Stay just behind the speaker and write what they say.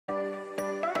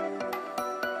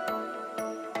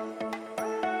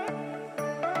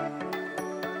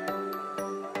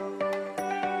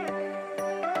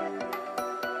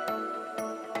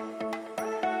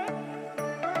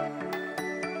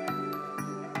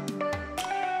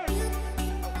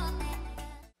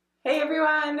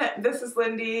everyone, this is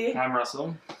Lindy. I'm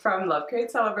Russell. From Love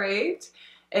Create Celebrate,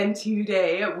 and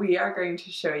today we are going to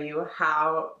show you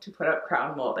how to put up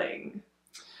crown molding.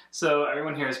 So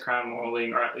everyone hears crown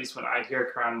molding, or at least when I hear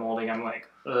crown molding, I'm like,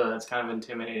 ugh, it's kind of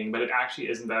intimidating, but it actually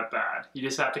isn't that bad. You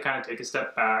just have to kind of take a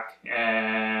step back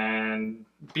and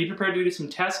be prepared to do some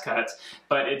test cuts,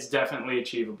 but it's definitely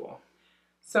achievable.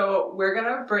 So we're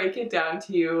gonna break it down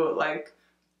to you like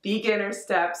beginner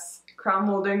steps, crown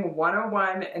molding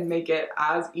 101, and make it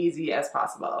as easy as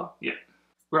possible. Yeah.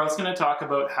 We're also going to talk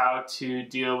about how to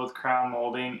deal with crown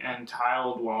molding and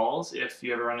tiled walls if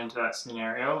you ever run into that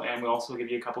scenario, and we'll also give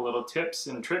you a couple little tips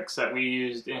and tricks that we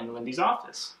used in Lindy's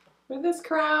office. For this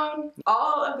crown,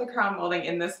 all of the crown molding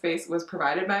in this space was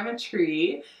provided by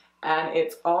Metrie, and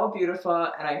it's all beautiful,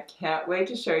 and I can't wait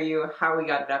to show you how we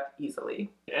got it up easily.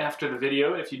 After the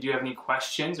video, if you do have any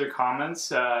questions or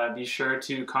comments, be sure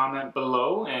to comment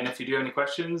below, and if you do have any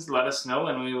questions, let us know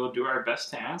and we will do our best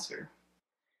to answer.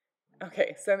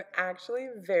 Okay, so I'm actually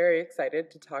very excited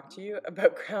to talk to you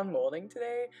about crown molding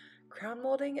today. Crown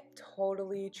molding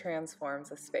totally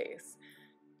transforms a space.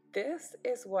 This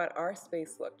is what our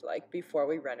space looked like before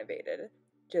we renovated,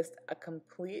 just a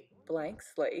complete blank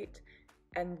slate,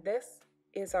 and this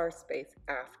is our space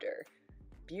after,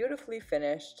 beautifully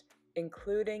finished,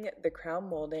 including the crown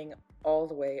molding all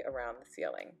the way around the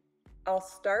ceiling. I'll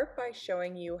start by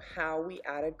showing you how we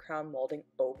added crown molding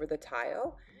over the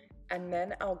tile, and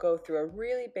then I'll go through a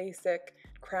really basic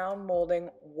crown molding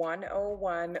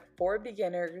 101 for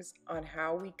beginners on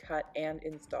how we cut and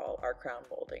install our crown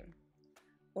molding.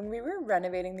 When we were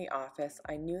renovating the office,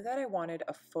 I knew that I wanted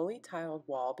a fully tiled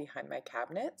wall behind my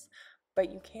cabinets, but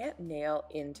you can't nail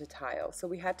into tile, so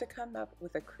we had to come up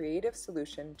with a creative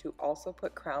solution to also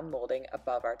put crown molding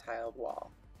above our tiled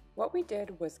wall. What we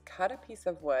did was cut a piece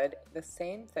of wood the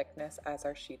same thickness as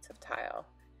our sheets of tile.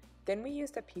 Then we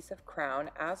used a piece of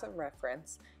crown as a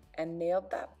reference and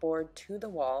nailed that board to the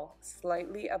wall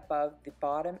slightly above the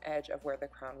bottom edge of where the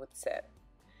crown would sit.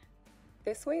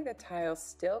 This way the tile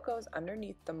still goes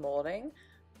underneath the molding,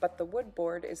 but the wood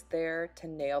board is there to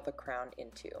nail the crown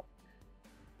into.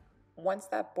 Once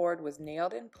that board was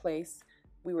nailed in place,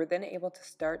 we were then able to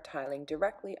start tiling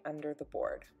directly under the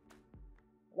board.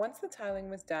 Once the tiling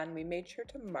was done, we made sure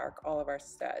to mark all of our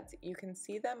studs. You can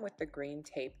see them with the green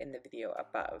tape in the video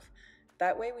above.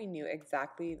 That way we knew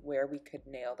exactly where we could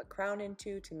nail the crown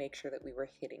into to make sure that we were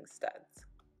hitting studs.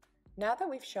 Now that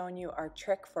we've shown you our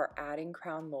trick for adding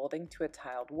crown molding to a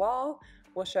tiled wall,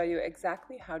 we'll show you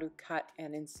exactly how to cut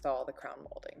and install the crown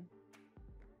molding.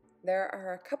 There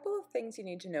are a couple of things you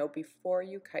need to know before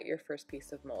you cut your first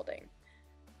piece of molding.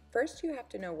 First, you have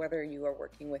to know whether you are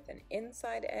working with an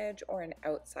inside edge or an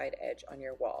outside edge on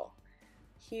your wall.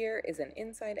 Here is an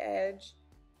inside edge,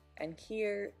 and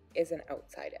here is an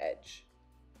outside edge.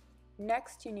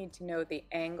 Next, you need to know the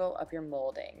angle of your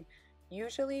molding.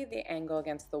 Usually, the angle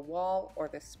against the wall or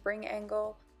the spring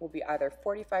angle will be either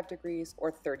 45 degrees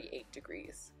or 38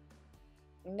 degrees.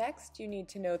 Next, you need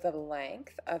to know the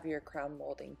length of your crown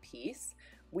molding piece.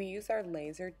 We use our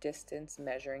laser distance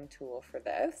measuring tool for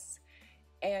this.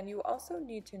 And you also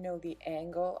need to know the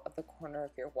angle of the corner of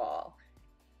your wall.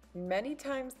 Many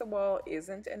times the wall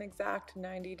isn't an exact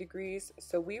 90 degrees,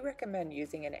 so we recommend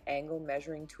using an angle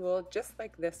measuring tool just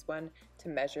like this one to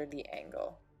measure the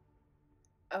angle.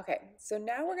 Okay, so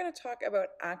now we're going to talk about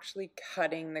actually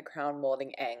cutting the crown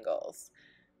molding angles.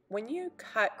 When you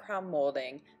cut crown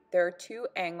molding, there are two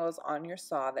angles on your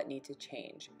saw that need to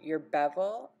change, your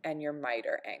bevel and your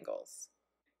miter angles.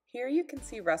 Here you can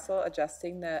see Russell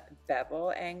adjusting the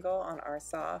bevel angle on our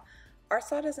saw. Our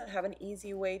saw doesn't have an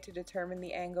easy way to determine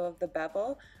the angle of the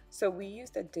bevel, so we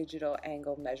used a digital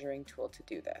angle measuring tool to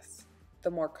do this.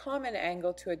 The more common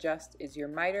angle to adjust is your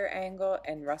miter angle,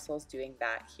 and Russell's doing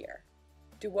that here.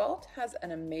 DeWalt has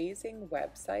an amazing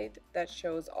website that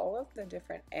shows all of the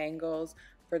different angles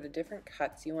for the different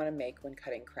cuts you want to make when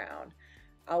cutting crown.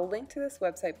 I'll link to this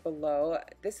website below.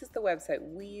 This is the website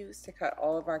we use to cut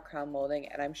all of our crown molding,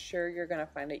 and I'm sure you're going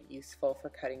to find it useful for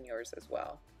cutting yours as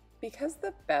well. Because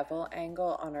the bevel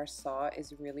angle on our saw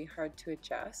is really hard to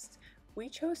adjust, we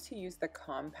chose to use the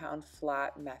compound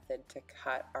flat method to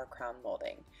cut our crown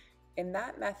molding. In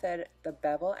that method, the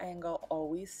bevel angle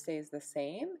always stays the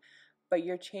same, but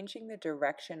you're changing the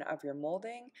direction of your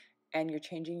molding and you're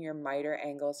changing your miter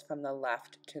angles from the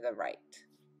left to the right.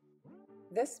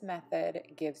 This method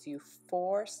gives you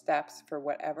 4 steps for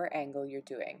whatever angle you're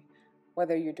doing,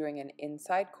 whether you're doing an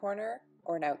inside corner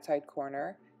or an outside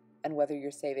corner, and whether you're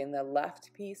saving the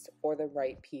left piece or the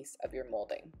right piece of your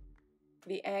molding.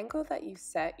 The angle that you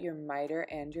set your miter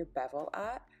and your bevel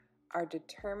at are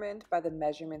determined by the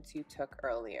measurements you took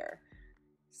earlier.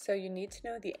 So you need to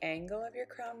know the angle of your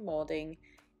crown molding,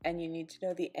 and you need to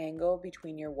know the angle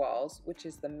between your walls, which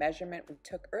is the measurement we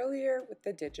took earlier with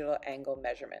the digital angle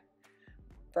measurement.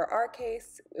 For our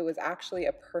case, it was actually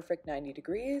a perfect 90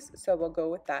 degrees, so we'll go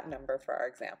with that number for our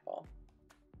example.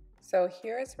 So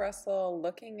here is Russell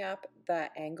looking up the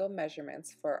angle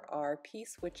measurements for our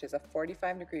piece, which is a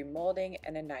 45-degree molding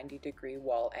and a 90-degree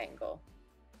wall angle.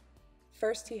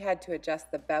 First, he had to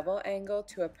adjust the bevel angle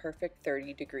to a perfect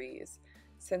 30 degrees.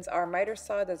 Since our miter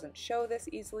saw doesn't show this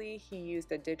easily, he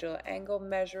used a digital angle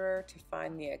measurer to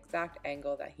find the exact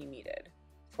angle that he needed.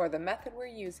 For the method we're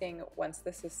using, once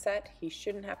this is set, he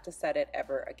shouldn't have to set it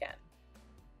ever again.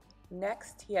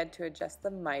 Next, he had to adjust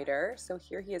the miter, so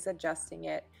here he is adjusting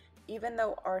it. Even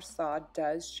though our saw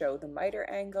does show the miter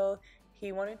angle,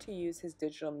 he wanted to use his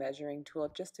digital measuring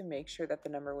tool just to make sure that the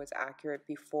number was accurate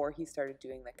before he started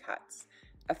doing the cuts.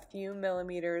 A few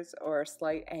millimeters or a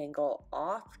slight angle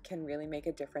off can really make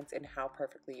a difference in how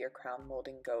perfectly your crown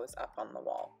molding goes up on the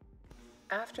wall.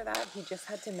 After that, he just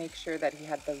had to make sure that he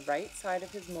had the right side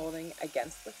of his molding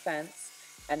against the fence,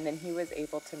 and then he was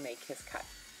able to make his cut.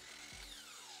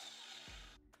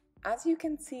 As you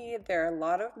can see, there are a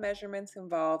lot of measurements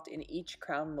involved in each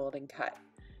crown molding cut.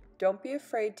 Don't be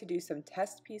afraid to do some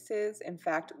test pieces. In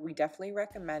fact, we definitely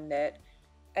recommend it.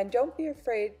 And don't be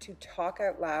afraid to talk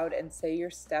out loud and say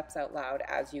your steps out loud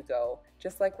as you go,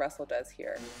 just like Russell does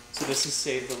here. So this is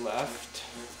save the left,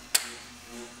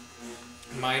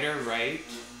 miter right,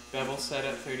 bevel set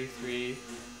at 33,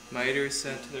 miter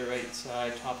set to the right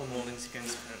side, top of moldings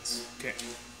against fence. Okay.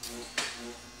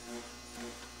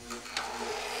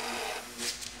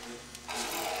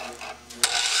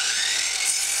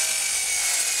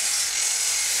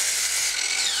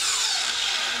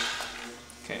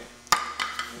 Okay.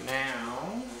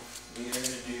 Now we are going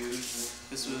to do,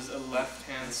 this was a left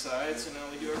hand side, so now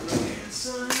we do a right hand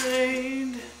side.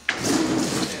 And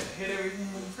hit everything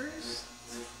first.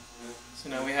 So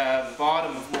now we have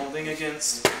bottom of molding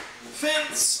against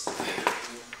fence.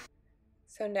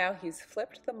 So now he's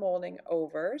flipped the molding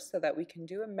over so that we can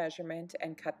do a measurement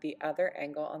and cut the other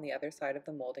angle on the other side of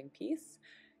the molding piece.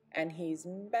 And he's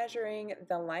measuring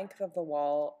the length of the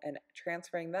wall and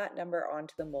transferring that number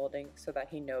onto the molding so that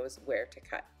he knows where to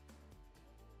cut.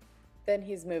 Then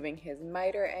he's moving his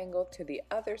miter angle to the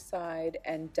other side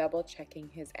and double checking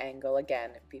his angle again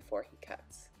before he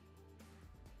cuts.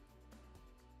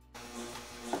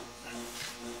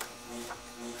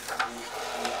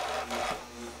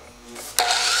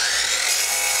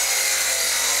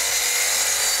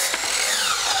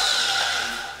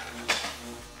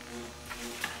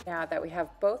 Now that we have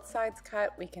both sides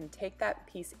cut, we can take that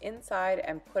piece inside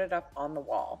and put it up on the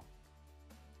wall.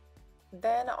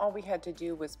 Then all we had to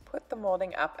do was put the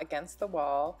molding up against the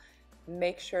wall,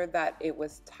 make sure that it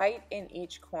was tight in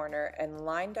each corner and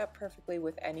lined up perfectly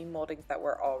with any moldings that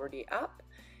were already up,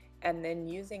 and then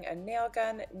using a nail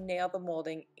gun, nail the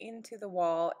molding into the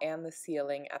wall and the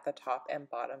ceiling at the top and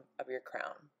bottom of your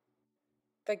crown.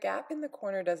 The gap in the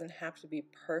corner doesn't have to be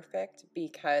perfect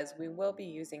because we will be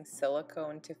using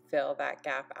silicone to fill that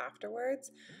gap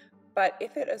afterwards. But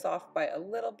if it is off by a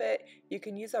little bit, you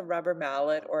can use a rubber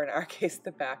mallet, or in our case,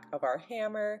 the back of our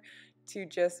hammer, to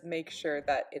just make sure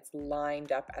that it's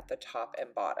lined up at the top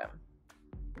and bottom.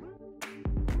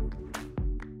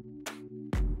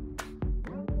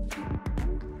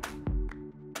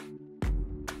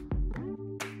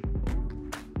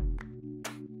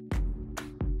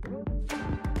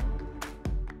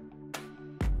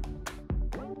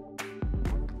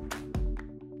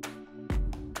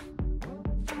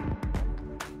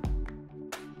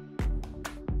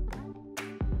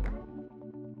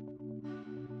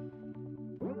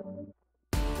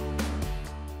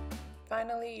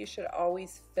 Finally, you should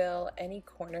always fill any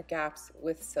corner gaps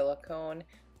with silicone,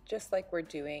 just like we're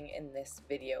doing in this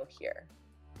video here.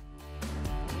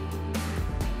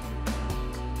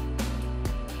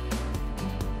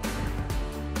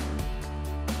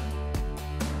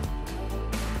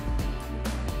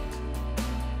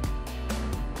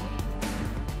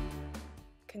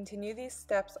 Continue these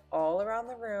steps all around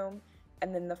the room,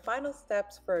 and then the final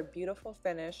steps for a beautiful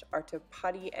finish are to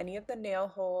putty any of the nail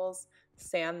holes,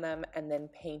 sand them, and then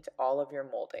paint all of your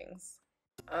moldings.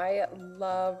 I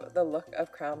love the look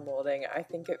of crown molding. I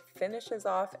think it finishes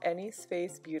off any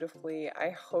space beautifully.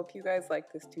 I hope you guys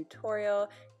liked this tutorial,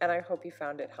 and I hope you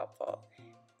found it helpful.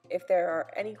 If there are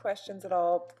any questions at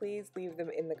all, please leave them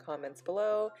in the comments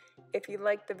below. If you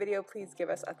liked the video, please give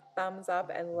us a thumbs up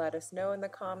and let us know in the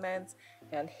comments,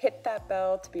 and hit that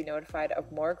bell to be notified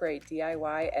of more great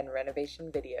DIY and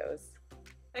renovation videos.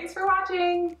 Thanks for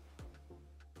watching!